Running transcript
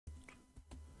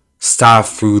Staph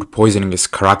food poisoning is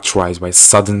characterized by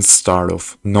sudden start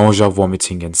of nausea,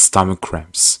 vomiting, and stomach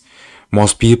cramps.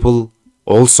 Most people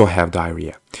also have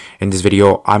diarrhea. In this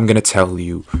video, I'm gonna tell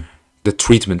you the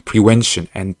treatment, prevention,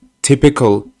 and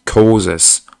typical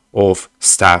causes of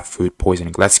staph food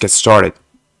poisoning. Let's get started.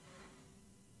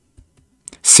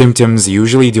 Symptoms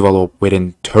usually develop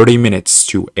within 30 minutes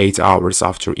to 8 hours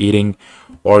after eating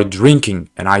or drinking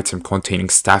an item containing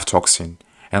staph toxin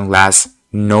and last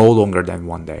no longer than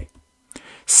 1 day.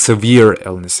 Severe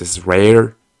illness is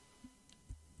rare.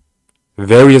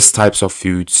 Various types of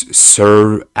foods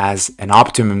serve as an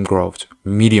optimum growth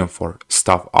medium for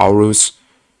Staph aureus.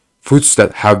 Foods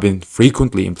that have been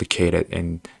frequently implicated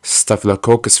in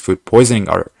Staphylococcus food poisoning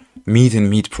are meat and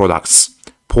meat products,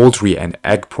 poultry and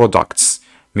egg products,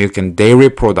 milk and dairy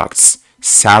products,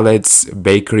 salads,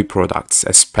 bakery products,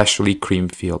 especially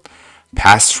cream-filled,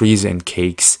 pastries and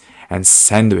cakes, and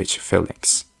sandwich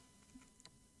fillings.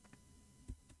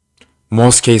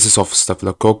 Most cases of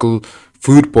staphylococcal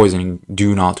food poisoning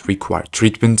do not require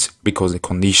treatment because the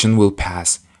condition will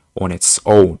pass on its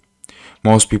own.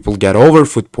 Most people get over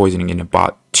food poisoning in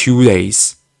about 2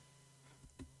 days,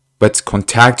 but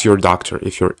contact your doctor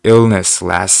if your illness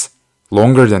lasts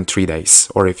longer than 3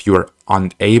 days or if you are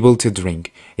unable to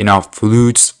drink enough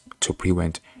fluids to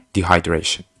prevent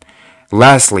dehydration.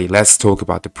 Lastly, let's talk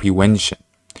about the prevention.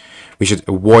 We should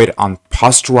avoid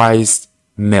unpasteurized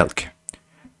milk.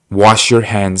 Wash your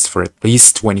hands for at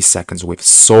least 20 seconds with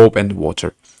soap and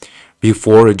water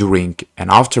before, during,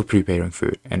 and after preparing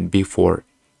food and before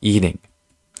eating.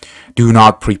 Do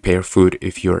not prepare food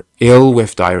if you're ill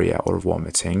with diarrhea or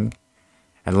vomiting.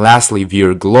 And lastly,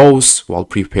 wear gloves while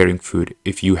preparing food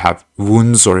if you have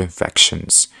wounds or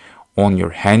infections on your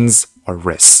hands or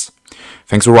wrists.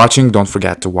 Thanks for watching. Don't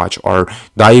forget to watch our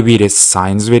diabetes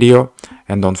science video.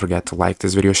 And don't forget to like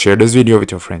this video, share this video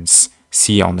with your friends.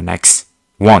 See you on the next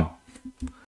one.